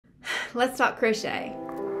let's talk crochet.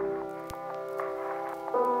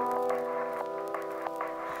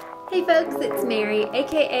 Hey folks, it's Mary,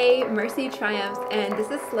 aka MercyTriumphs, and this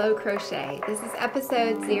is Slow Crochet. This is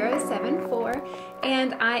episode 074,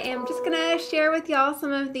 and I am just gonna share with y'all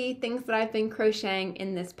some of the things that I've been crocheting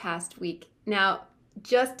in this past week. Now,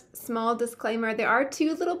 just small disclaimer, there are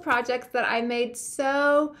two little projects that I made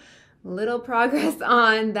so little progress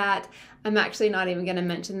on that I'm actually not even gonna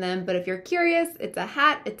mention them, but if you're curious, it's a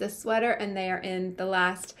hat, it's a sweater, and they are in the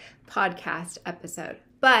last podcast episode.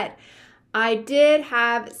 But I did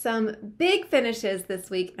have some big finishes this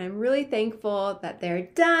week, and I'm really thankful that they're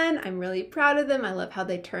done. I'm really proud of them. I love how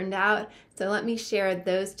they turned out. So let me share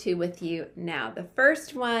those two with you now. The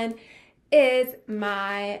first one is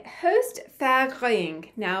my Hexagon.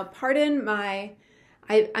 Now, pardon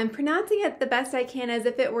I'm pronouncing it the best I can as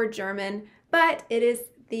if it were German, but it is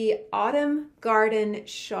the Autumn Garden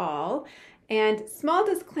Shawl. And small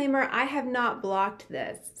disclaimer, I have not blocked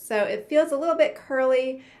this. So it feels a little bit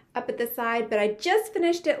curly up at the side, but I just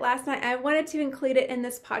finished it last night. I wanted to include it in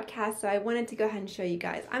this podcast, so I wanted to go ahead and show you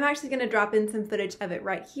guys. I'm actually gonna drop in some footage of it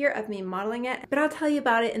right here of me modeling it, but I'll tell you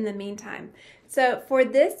about it in the meantime. So for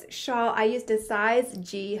this shawl, I used a size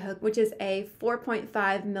G hook, which is a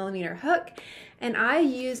 4.5 millimeter hook, and I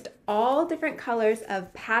used all different colors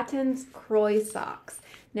of Patton's Croy socks.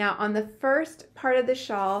 Now on the first part of the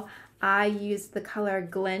shawl, I used the color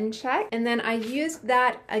Glen Check, and then I used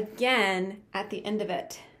that again at the end of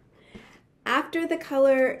it. After the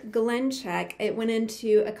color Glen Check, it went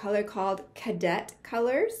into a color called Cadet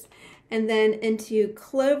Colors, and then into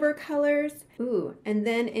Clover Colors, and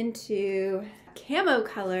then into Camo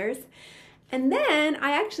Colors. And then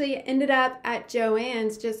I actually ended up at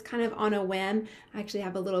Joann's just kind of on a whim. I actually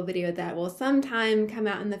have a little video that will sometime come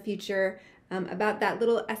out in the future about that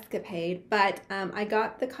little escapade, but I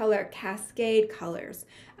got the color Cascade Colors.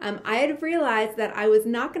 I had realized that I was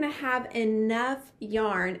not going to have enough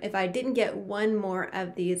yarn if I didn't get one more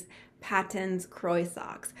of these Patton's Croy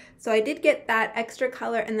socks. So I did get that extra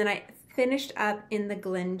color, and then I finished up in the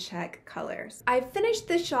Glen Check colors. I finished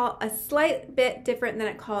the shawl a slight bit different than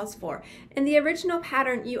it calls for. In the original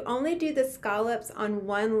pattern, you only do the scallops on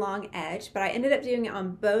one long edge, but I ended up doing it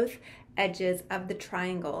on both edges of the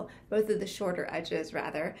triangle, both of the shorter edges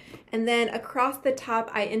rather. And then across the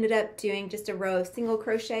top, I ended up doing just a row of single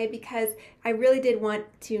crochet because I really did want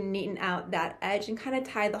to neaten out that edge and kind of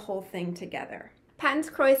tie the whole thing together. Patton's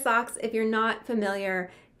Croy socks, if you're not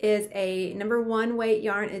familiar, is a #1 weight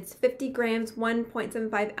yarn. It's 50 grams,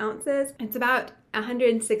 1.75 ounces. It's about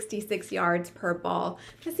 166 yards per ball.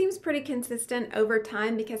 That seems pretty consistent over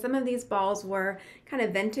time because some of these balls were kind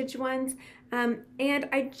of vintage ones. And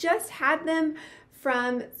I just had them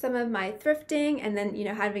from some of my thrifting and then,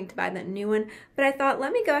 having to buy that new one. But I thought,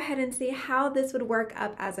 let me go ahead and see how this would work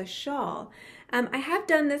up as a shawl. I have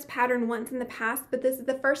done this pattern once in the past, but this is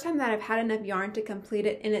the first time that I've had enough yarn to complete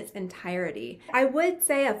it in its entirety. I would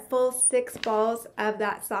say a full 6 balls of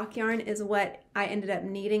that sock yarn is what I ended up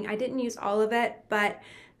needing. I didn't use all of it, but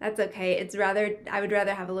that's okay. I would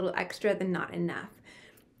rather have a little extra than not enough.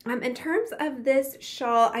 In terms of this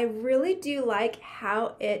shawl, I really do like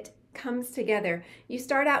how it comes together. You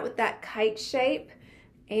start out with that kite shape,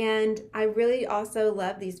 and I really also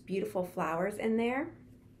love these beautiful flowers in there.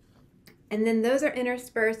 And then those are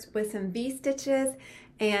interspersed with some V-stitches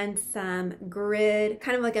and some grid,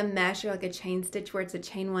 kind of like a mesh or like a chain stitch where it's a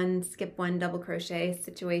chain one, skip one, double crochet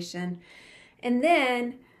situation. And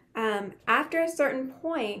then after a certain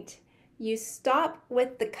point, you stop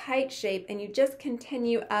with the kite shape and you just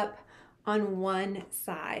continue up on one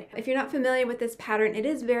side. If you're not familiar with this pattern, it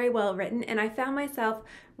is very well written, and I found myself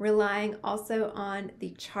relying also on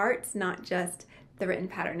the charts, not just the written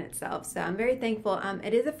pattern itself. So I'm very thankful.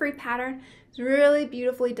 It is a free pattern. It's really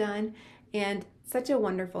beautifully done and such a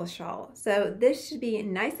wonderful shawl. So this should be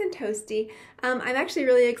nice and toasty. I'm actually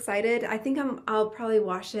really excited. I think I'll probably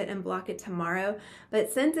wash it and block it tomorrow,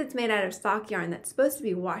 but since it's made out of sock yarn that's supposed to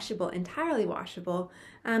be washable, entirely washable,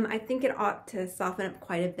 I think it ought to soften up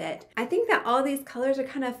quite a bit. I think that all these colors are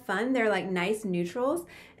kind of fun. They're like nice neutrals,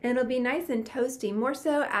 and it'll be nice and toasty, more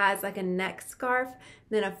so as like a neck scarf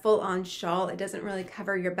than a full-on shawl. It doesn't really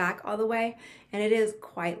cover your back all the way, and it is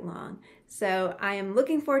quite long. So I am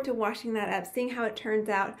looking forward to washing that up, seeing how it turns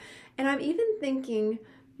out. And I'm even thinking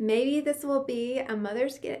maybe this will be a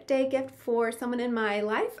Mother's Day gift for someone in my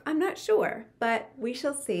life. I'm not sure, but we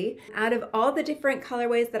shall see. Out of all the different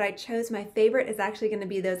colorways that I chose, my favorite is actually going to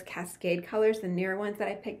be those Cascade colors, the newer ones that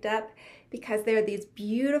I picked up, because they're these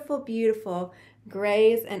beautiful, beautiful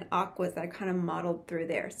grays and aquas that I kind of modeled through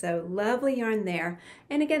there. So lovely yarn there.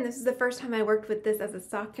 And again, this is the first time I worked with this as a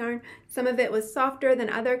sock yarn. Some of it was softer than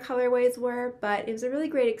other colorways were, but it was a really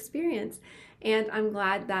great experience. And I'm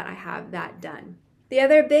glad that I have that done. The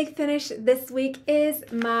other big finish this week is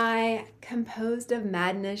my Composed of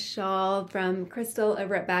Madness shawl from Crystal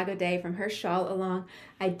over at Bag O' Day from her Shawl Along.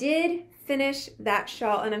 I did finish that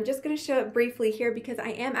shawl, and I'm just going to show it briefly here because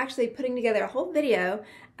I am actually putting together a whole video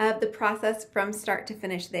of the process from start to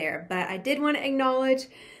finish there. But I did want to acknowledge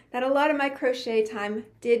that a lot of my crochet time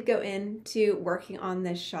did go into working on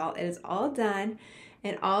this shawl. It is all done,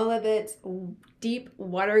 and all of its deep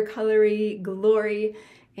watercolory glory.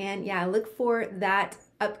 And yeah, look for that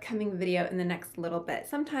upcoming video in the next little bit,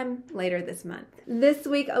 sometime later this month. This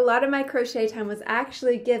week, a lot of my crochet time was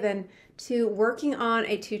actually given to working on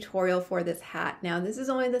a tutorial for this hat. Now, this is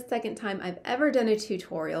only the second time I've ever done a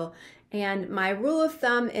tutorial, and my rule of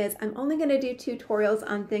thumb is I'm only going to do tutorials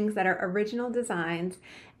on things that are original designs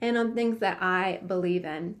and on things that I believe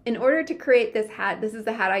in. In order to create this hat, this is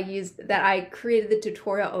the hat I used that I created the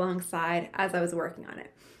tutorial alongside as I was working on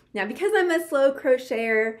it. Now, because I'm a slow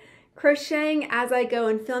crocheter, crocheting as I go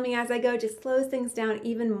and filming as I go just slows things down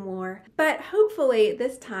even more. But hopefully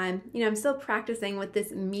this time, I'm still practicing with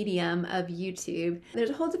this medium of YouTube. There's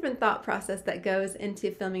a whole different thought process that goes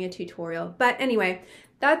into filming a tutorial. But anyway,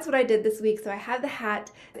 that's what I did this week. So I have the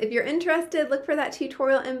hat. If you're interested, look for that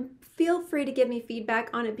tutorial and feel free to give me feedback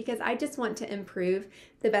on it because I just want to improve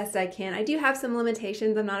the best I can. I do have some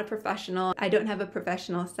limitations. I'm not a professional. I don't have a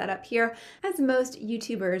professional setup here, as most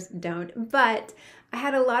YouTubers don't, but I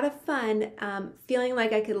had a lot of fun feeling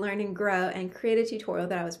like I could learn and grow and create a tutorial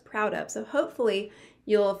that I was proud of. So hopefully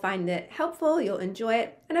you'll find it helpful, you'll enjoy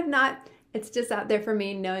it, and if not, it's just out there for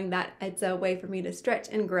me knowing that it's a way for me to stretch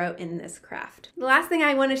and grow in this craft. The last thing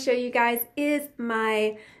I want to show you guys is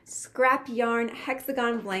my scrap yarn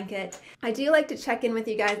hexagon blanket. I do like to check in with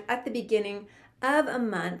you guys at the beginning of a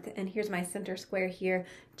month, and here's my center square here,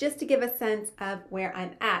 just to give a sense of where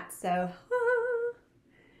I'm at. So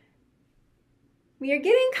we are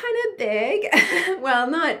getting kind of big. Well,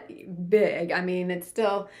 not big. I mean, it's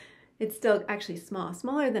still actually small,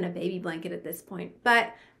 smaller than a baby blanket at this point,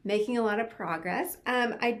 but making a lot of progress.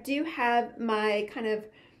 I do have my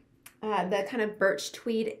the kind of birch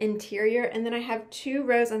tweed interior, and then I have 2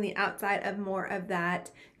 rows on the outside of more of that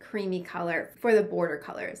creamy color for the border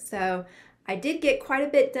colors. So I did get quite a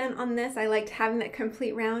bit done on this. I liked having that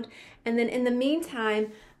complete round. And then in the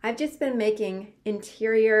meantime, I've just been making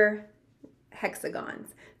interior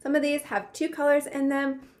hexagons. Some of these have 2 colors in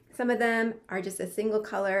them. Some of them are just a single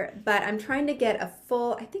color, but I'm trying to get a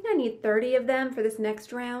full, I think I need 30 of them for this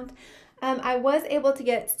next round. I was able to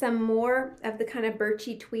get some more of the kind of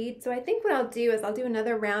birchy tweed. So I think what I'll do is I'll do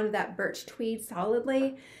another round of that birch tweed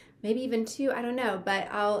solidly, maybe even 2, I don't know, but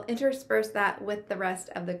I'll intersperse that with the rest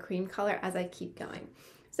of the cream color as I keep going.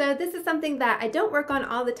 So this is something that I don't work on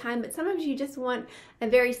all the time, but sometimes you just want a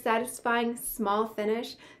very satisfying small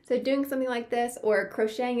finish. So doing something like this or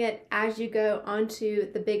crocheting it as you go onto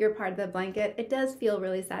the bigger part of the blanket, it does feel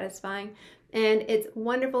really satisfying. And it's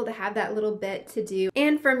wonderful to have that little bit to do.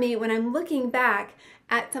 And for me, when I'm looking back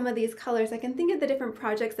at some of these colors, I can think of the different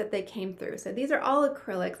projects that they came through. So these are all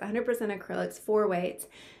acrylics, 100% acrylics, 4 weights.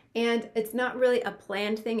 And it's not really a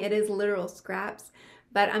planned thing, it is literal scraps.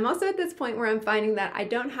 But I'm also at this point where I'm finding that I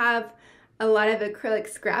don't have a lot of acrylic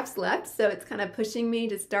scraps left, so it's kind of pushing me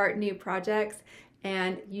to start new projects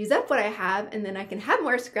and use up what I have, and then I can have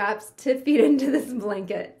more scraps to feed into this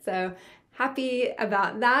blanket. So happy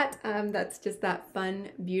about that. That's just that fun,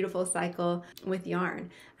 beautiful cycle with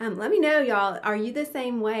yarn. Let me know, y'all, are you the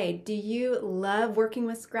same way? Do you love working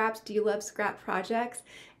with scraps? Do you love scrap projects?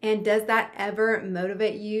 And does that ever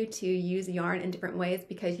motivate you to use yarn in different ways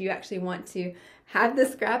because you actually want to have the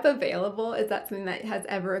scrap available? Is that something that has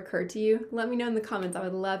ever occurred to you? Let me know in the comments. I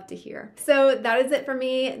would love to hear. So that is it for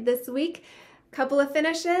me this week. Couple of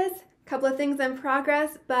finishes, couple of things in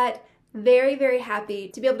progress, but very, very happy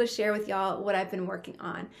to be able to share with y'all what I've been working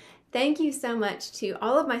on. Thank you so much to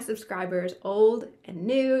all of my subscribers, old and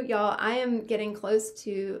new. Y'all, I am getting close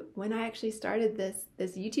to when I actually started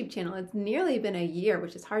this YouTube channel. It's nearly been a year,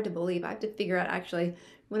 which is hard to believe. I have to figure out actually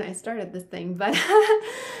when I started this thing, but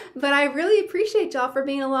I really appreciate y'all for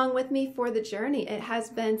being along with me for the journey. It has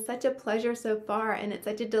been such a pleasure so far, and it's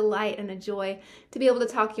such a delight and a joy to be able to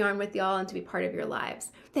talk yarn with y'all and to be part of your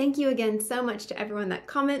lives. Thank you again so much to everyone that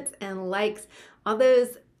comments and likes. All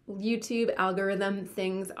those YouTube algorithm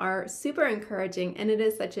things are super encouraging, and it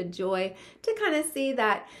is such a joy to kind of see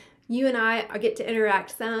that you and I get to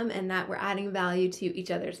interact some and that we're adding value to each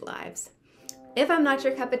other's lives. If I'm not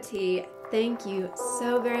your cup of tea, thank you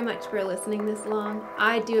so very much for listening this long.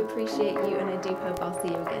 I do appreciate you, and I do hope I'll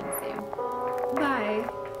see you again soon. Bye.